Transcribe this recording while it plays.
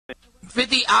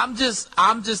50, I'm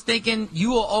just thinking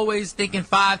you are always thinking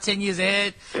 5-10 years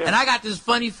ahead, and I got this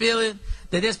funny feeling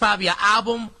that there's probably an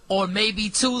album or maybe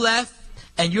 2 left,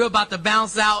 and you're about to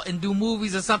bounce out and do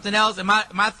movies or something else. Am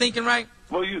I thinking right?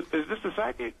 Well, is this a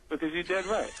psychic? Because you're dead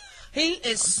right. He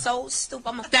is so stupid.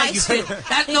 I'm gonna Thank you, fight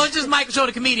 50. No, it's just Michael Shaw,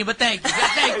 the comedian, but thank you.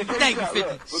 Thank you, 50.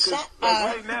 Because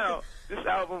right now, this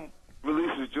album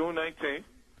releases June 19th,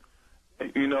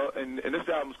 you know, and this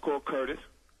album's called Curtis.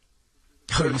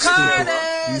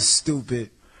 You stupid.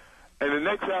 And the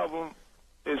next album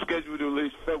is scheduled to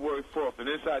release February 4th. And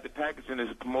inside the packaging is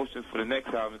a promotion for the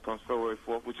next album that comes February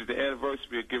 4th, which is the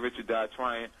anniversary of Get Rich or Die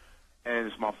Trying. And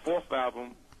it's my 4th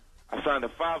album. I signed a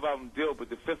 5-album deal, but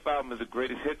the 5th album is the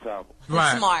greatest hits album.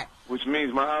 Right. Smart. Which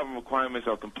means my album requirements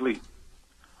are complete.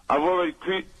 I've already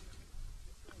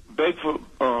begged for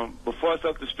Before I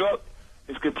Self-Destruct.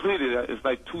 It's completed. It's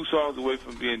like 2 songs away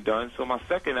from being done. So my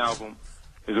 2nd album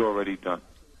is already done.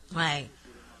 Right.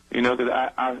 You know,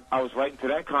 because I was writing to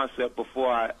that concept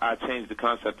before I changed the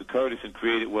concept to Curtis and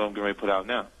created what I'm getting ready to put out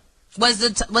now. Was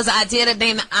the idea to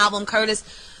name the album Curtis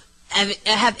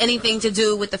have anything to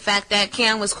do with the fact that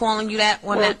Cam was calling you that?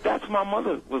 That's my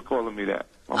mother was calling me that.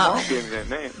 My mom gave me that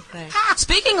name. Okay.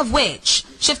 Speaking of which,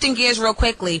 shifting gears real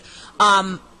quickly,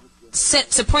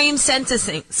 Supreme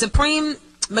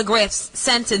McGriff's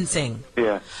sentencing.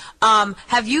 Yeah.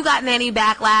 Have you gotten any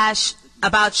backlash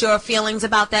about your feelings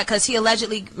about that? Because he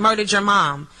allegedly murdered your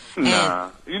mom. Nah.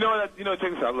 You know,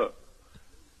 check this out. Look.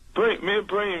 Me and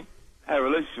Bream had a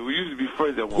relationship. We used to be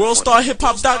friends at one point.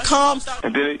 WorldStarHipHop.com.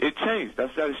 And then it changed.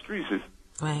 That's how the streets is.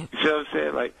 Right. You see what I'm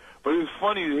saying? Like, but it was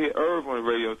funny to hear Irv on the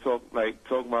radio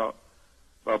talking about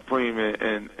Bream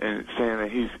and saying that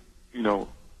he's, you know,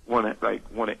 want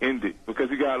to end it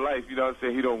because he got life. You know what I'm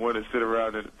saying? He don't want to sit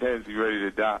around in the pens. He's ready to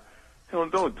die.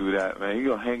 Don't do that, man. He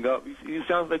gonna hang up. He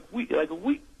sounds like a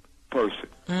weak person.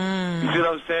 You see what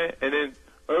I'm saying? And then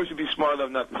Irv should be smart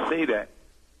enough not to say that,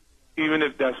 even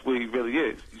if that's what he really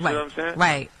is. You see what I'm saying?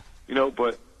 Right. You know,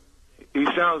 but he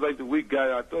sounds like the weak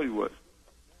guy I thought he was.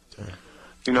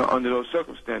 You know, under those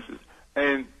circumstances.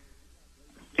 And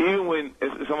even when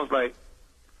it's almost like,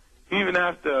 even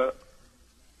after,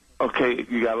 okay,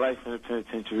 you got life in the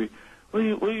penitentiary. What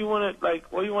do you want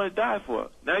to die for?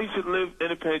 Now you should live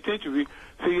in a penitentiary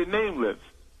so your name lives.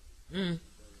 You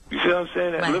see what I'm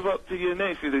saying? Right. Live up to your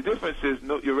name. See, the difference is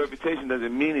your reputation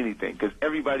doesn't mean anything because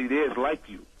everybody there is like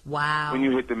you. Wow. When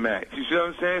you hit the max. You see what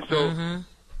I'm saying? So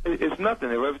it's nothing.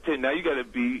 The reputation. Now you got to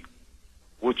be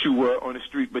what you were on the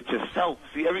street, but yourself.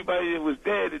 See, everybody that was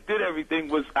there that did everything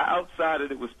was an outsider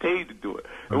that was paid to do it.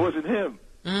 It wasn't him.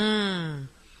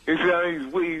 You see how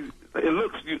it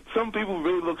looks. Some people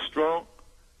really look strong,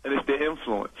 and it's their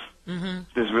influence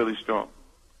that's really strong,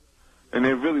 and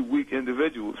they're really weak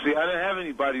individuals. See, I didn't have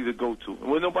anybody to go to, and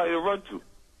with nobody to run to,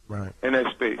 in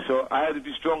that space. So I had to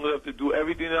be strong enough to do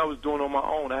everything that I was doing on my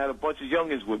own. I had a bunch of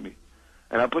youngins with me,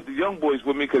 and I put the young boys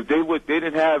with me because they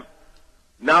didn't have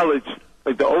knowledge.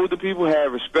 Like the older people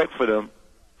had respect for them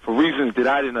for reasons that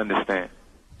I didn't understand.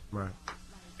 Right.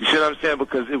 You see what I'm saying?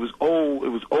 Because it was old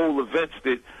events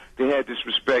that they had this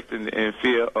respect and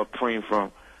fear of preying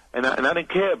from. And I didn't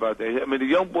care about that. I mean, the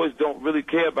young boys don't really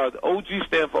care about it. OG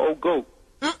stand for old goat.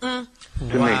 To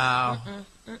me. Wow.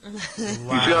 You see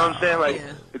what I'm saying? Like,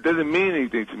 it doesn't mean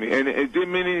anything to me. And it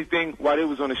didn't mean anything while they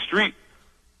was on the street.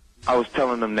 I was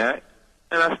telling them that.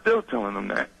 And I'm still telling them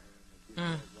that.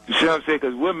 You see what I'm saying?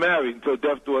 Because we're married until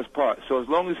death do us part. So as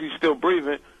long as he's still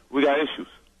breathing, we got issues.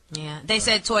 Yeah. They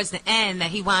said towards the end that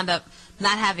he wound up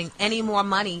not having any more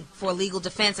money for legal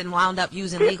defense and wound up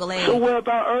using legal aid. So what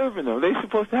about Irvin, though? They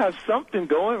supposed to have something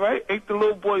going, right? Ain't the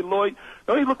little boy Lloyd?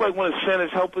 Don't he look like one of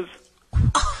Santa's helpers?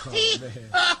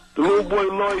 The little boy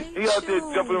Lloyd, he out there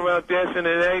jumping around dancing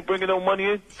and they ain't bringing no money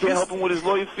in. Can't help him with his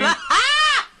lawyer fees.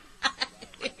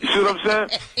 You see what I'm saying?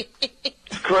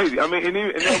 It's crazy. I mean, and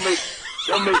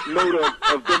they'll make note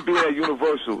of them being at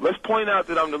Universal. Let's point out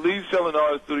that I'm the lead selling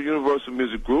artist through the Universal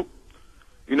Music Group.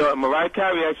 You know, Mariah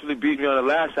Carey actually beat me on the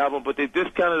last album, but they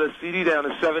discounted the CD down to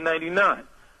 $7.99. Now,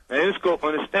 Interscope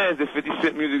understands that 50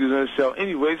 Cent music is going to sell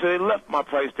anyway, so they left my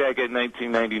price tag at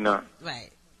 $19.99. Right.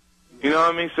 You know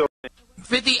what I mean? So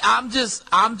 50, I'm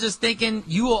just thinking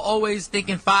you are always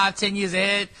thinking 5-10 years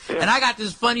ahead, and I got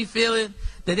this funny feeling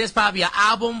that there's probably an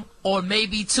album or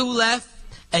maybe 2 left,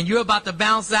 and you're about to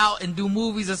bounce out and do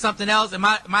movies or something else. Am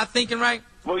I thinking right?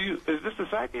 Well, is this a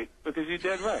psychic? Because you're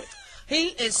dead right. He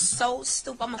is so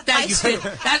stupid. I'm gonna Thank you, fight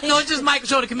 50. No, it's just Michael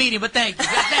Shaw, the comedian, but thank you.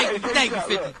 Thank you,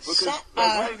 50. Because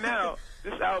right now,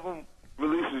 this album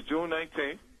releases June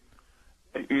 19th,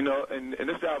 you know, and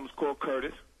this album's called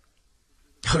Curtis.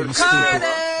 You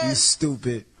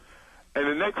stupid. And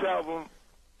the next album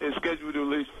is scheduled scheduled to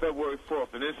release February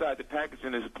 4th, and inside the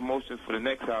packaging is a promotion for the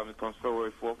next album that comes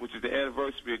February 4th, which is the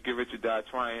anniversary of Get Rich or Die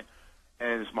Trying,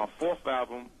 and it's my 4th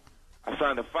album. I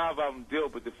signed a 5-album deal,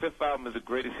 but the 5th album is a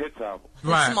greatest hits album.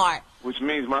 Right. Smart. Which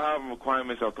means my album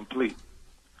requirements are complete.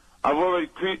 I've already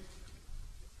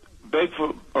begged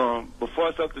for Before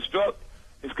I Self-Destruct.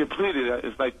 It's completed.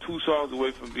 It's like 2 songs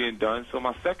away from being done, so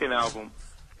my 2nd album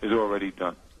is already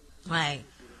done. Right.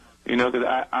 You know, because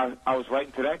I was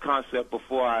writing to that concept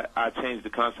before I changed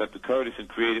the concept to Curtis and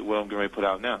created what I'm getting ready to put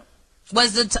out now.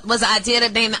 Was the idea to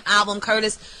name the album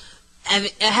Curtis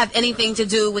have anything to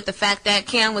do with the fact that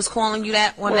Cam was calling you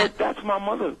that? Well, that's my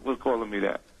mother was calling me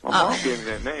that. My mom gave me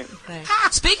that name. Okay.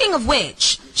 Speaking of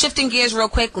which, shifting gears real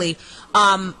quickly,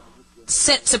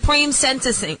 Supreme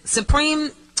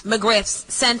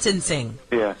McGriff's sentencing.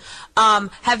 Yeah.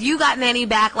 Have you gotten any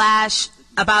backlash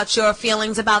about your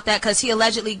feelings about that? Because he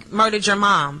allegedly murdered your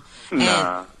mom.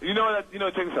 Nah. You know what?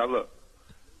 Check this out. Look.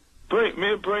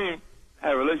 Me and Bream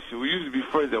had a relationship. We used to be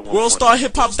friends at one point.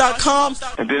 WorldStarHipHop.com.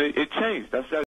 And then it changed. That's